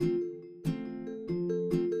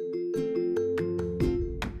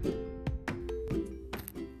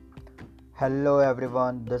Hello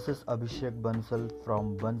everyone, this is Abhishek Bansal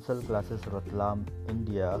from Bansal Classes Ratlam,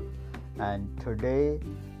 India, and today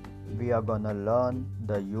we are gonna learn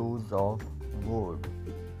the use of wood.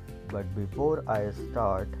 But before I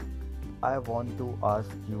start, I want to ask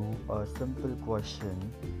you a simple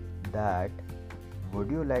question that would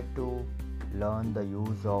you like to learn the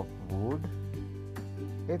use of wood?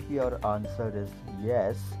 If your answer is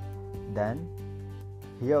yes, then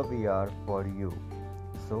here we are for you.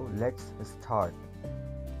 So let's start.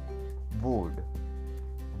 Wood.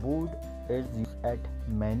 Wood is used at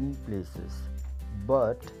many places,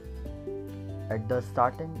 but at the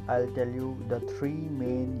starting I'll tell you the three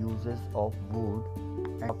main uses of wood,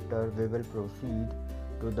 and after we will proceed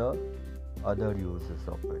to the other uses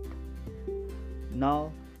of it.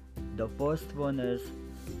 Now, the first one is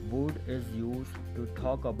wood is used to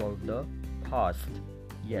talk about the past.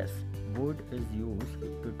 Yes, wood is used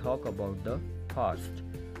to talk about the past.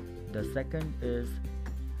 The second is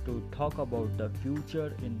to talk about the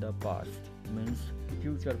future in the past, means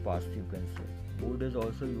future past you can say. Wood is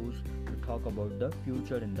also used to talk about the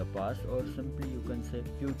future in the past, or simply you can say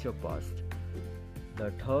future past.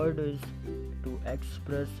 The third is to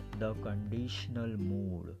express the conditional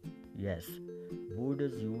mood. Yes, wood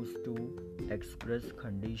is used to express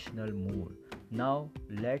conditional mood. Now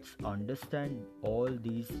let's understand all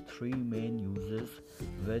these three main uses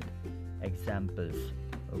with examples.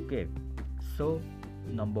 Okay, so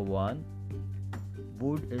number one,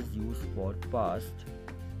 wood is used for past,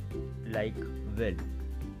 like will.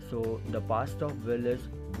 So the past of will is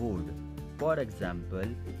would. For example,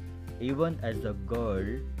 even as a girl,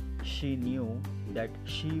 she knew that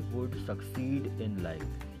she would succeed in life.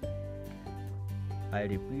 I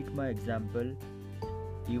repeat my example.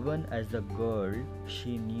 Even as a girl,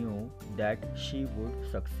 she knew that she would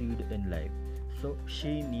succeed in life. So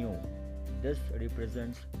she knew. This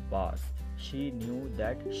represents past. She knew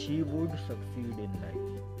that she would succeed in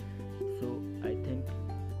life. So I think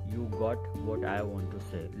you got what I want to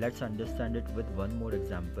say. Let's understand it with one more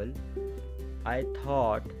example. I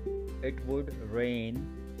thought it would rain,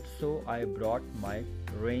 so I brought my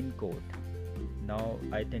raincoat. Now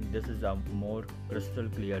I think this is a more crystal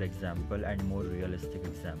clear example and more realistic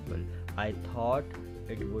example. I thought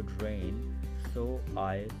it would rain, so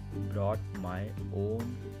I brought my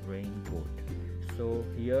own raincoat. So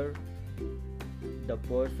here the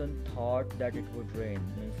person thought that it would rain,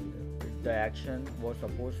 means the action was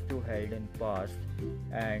supposed to held in past,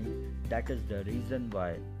 and that is the reason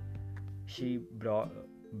why she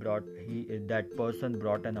that person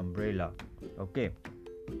brought an umbrella. Okay,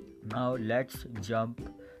 now let's jump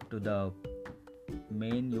to the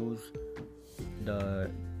main use, the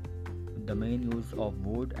main use of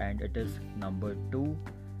wood, and it is number 2.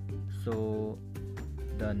 So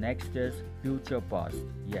the next is future past.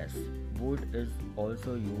 Yes, wood is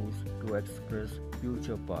also used to express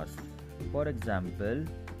future past. For example,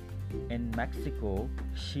 in Mexico,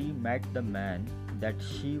 she met the man that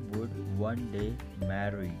she would one day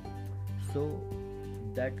marry. So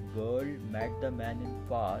that girl met the man in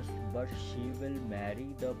past, but she will marry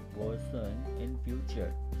the person in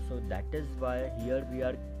future. So that is why here we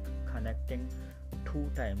are connecting two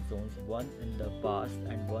time zones, one in the past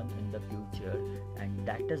and one in the future, and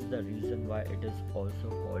that is the reason why it is also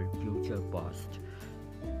called future past.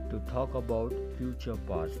 To talk about future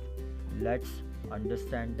past, let's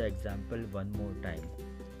understand the example one more time.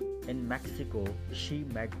 In Mexico, she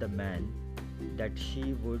met the man that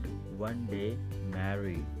she would one day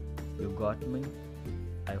marry. You got me?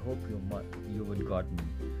 I hope you would got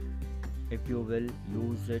me. If you will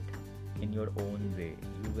use it in your own way,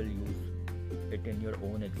 you will use it in your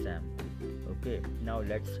own example. Okay, now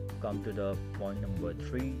let's come to the point number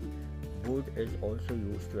 3. Wood is also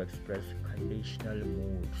used to express conditional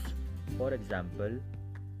moods. For example,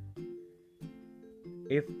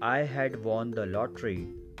 if I had won the lottery,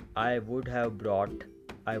 I would have bought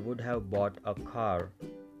a car.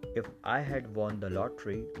 If I had won the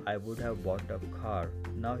lottery, I would have bought a car.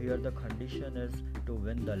 Now here the condition is to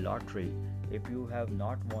win the lottery. If you have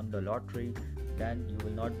not won the lottery, then you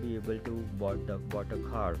will not be able to bought a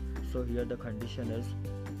car. So here the condition is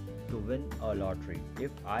to win a lottery.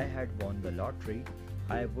 If I had won the lottery,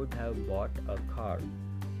 I would have bought a car.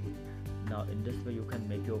 Now in this way you can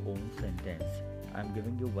make your own sentence. I'm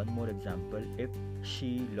giving you one more example. If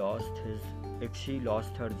she lost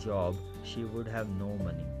her job, she would have no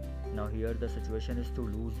money. Now here the situation is to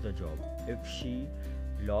lose the job. If she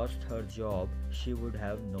lost her job, she would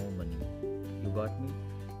have no money. You got me?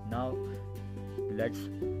 Now let's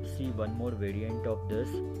see one more variant of this.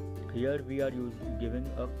 Here we are giving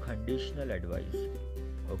a conditional advice.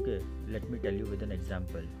 Okay, let me tell you with an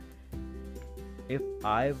example. If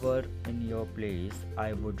I were in your place,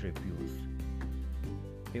 I would refuse.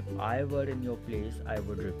 If I were in your place, I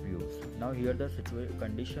would refuse. Now here the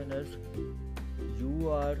condition is you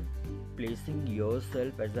are placing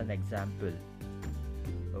yourself as an example.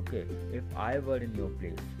 Okay, if I were in your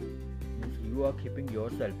place, means you are keeping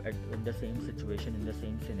yourself in the same situation, in the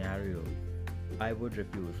same scenario. I would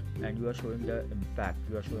refuse, and you are showing the impact,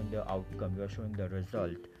 you are showing the outcome, you are showing the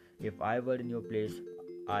result. If I were in your place,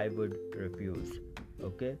 I would refuse.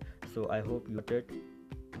 Okay, so I hope you get it.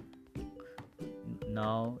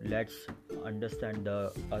 Now let's understand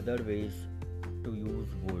the other ways to use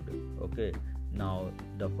would. Okay, now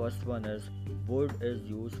the first one is would is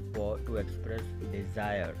used to express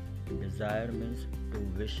desire. Desire means to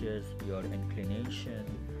wishes, your inclination.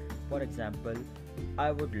 For example,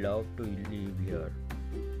 I would love to live here.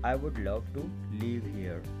 I would love to live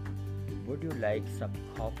here. Would you like some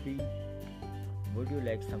coffee? Would you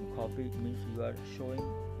like some coffee? It means you are showing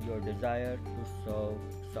your desire to serve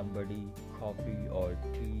somebody coffee or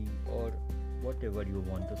tea or whatever you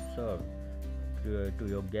want to serve to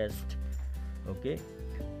your guest. Okay,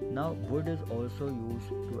 now would is also used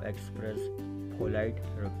to express polite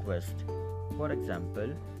request. For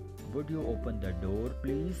example, would you open the door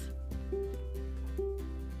please?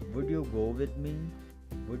 Would you go with me?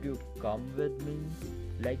 Would you come with me?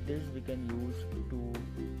 Like this we can use to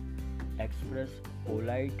express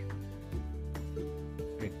polite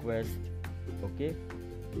request. Okay,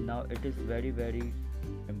 now it is very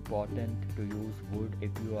important to use would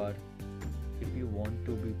if you want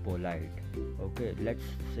to be polite. Okay, let's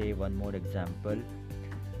say one more example.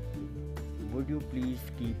 Would you please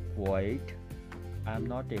keep quiet? I am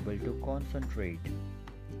not able to concentrate.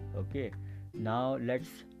 Okay, now let's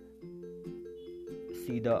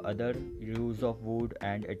see the other use of would,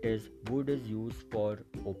 and it is would is used for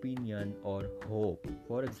opinion or hope.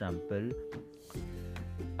 For example,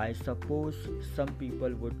 I suppose some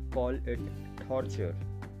people would call it torture.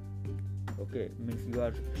 Okay, means you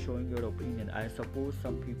are showing your opinion. I suppose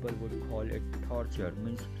some people would call it torture.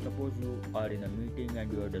 Means suppose you are in a meeting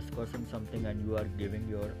and you are discussing something and you are giving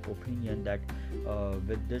your opinion that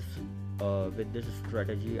with this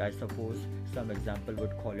strategy, I suppose some example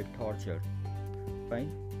would call it torture.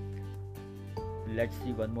 Fine. Let's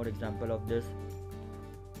see one more example of this.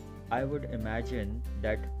 I would imagine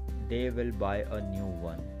that they will buy a new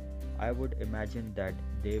one. I would imagine that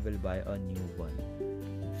they will buy a new one.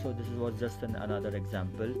 So this was just another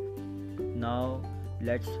example. Now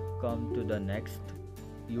let's come to the next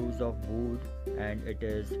use of would, and it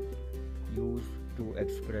is used to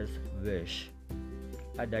express wish.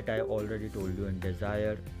 That I already told you in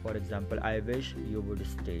desire. For example, I wish you would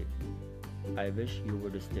stay. I wish you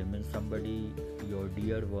would stay means somebody, your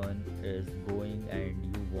dear one, is going and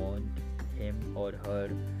you want him or her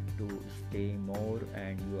to stay more,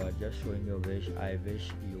 and you are just showing your wish. I wish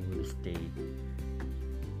you would stay.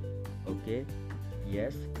 Okay,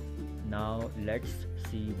 yes. Now let's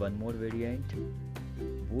see one more variant.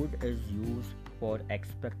 Would is used for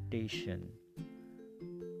expectation.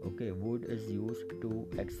 Okay, would is used to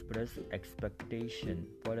express expectation.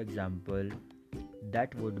 For example,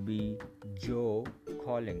 that would be Joe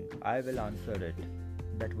calling. I will answer it.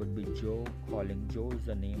 That would be Joe calling. Joe is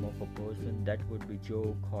the name of a person. That would be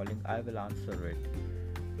Joe calling. I will answer it.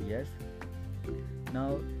 Yes.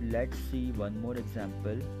 Now let's see one more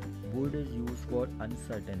example. Would is used for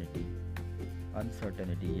uncertainty.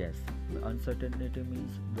 Uncertainty, yes. Uncertainty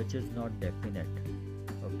means which is not definite.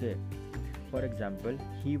 Okay. For example,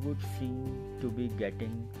 he would seem to be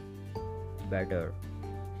getting better.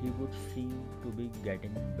 He would seem to be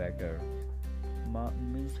getting better.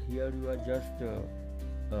 Means here you are just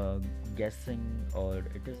guessing, or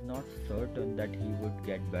it is not certain that he would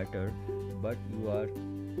get better, but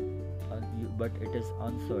but it is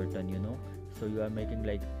uncertain, so you are making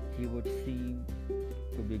like he would seem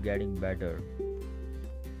to be getting better.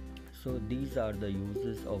 So these are the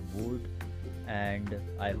uses of would, and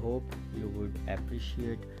I hope you would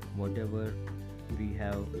appreciate whatever we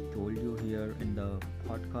have told you here in the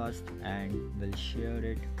podcast, and will share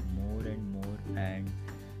it more and more. And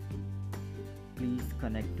please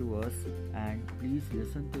connect to us, and please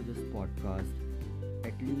listen to this podcast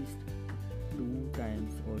at least 2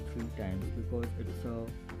 times or 3 times, because it's a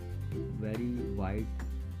very wide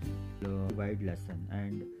lesson,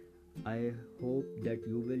 and I hope that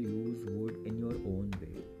you will use would in your own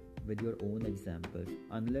way, with your own examples.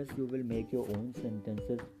 Unless you will make your own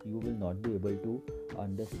sentences, you will not be able to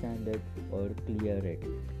understand it or clear it.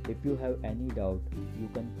 If you have any doubt, you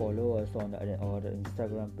can follow us on our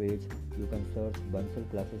Instagram page. You can search Bansal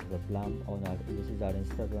Classes Ratlam this is our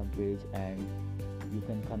Instagram page, and you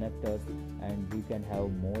can connect us and we can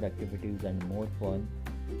have more activities and more fun.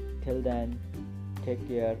 Till then, take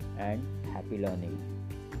care and happy learning.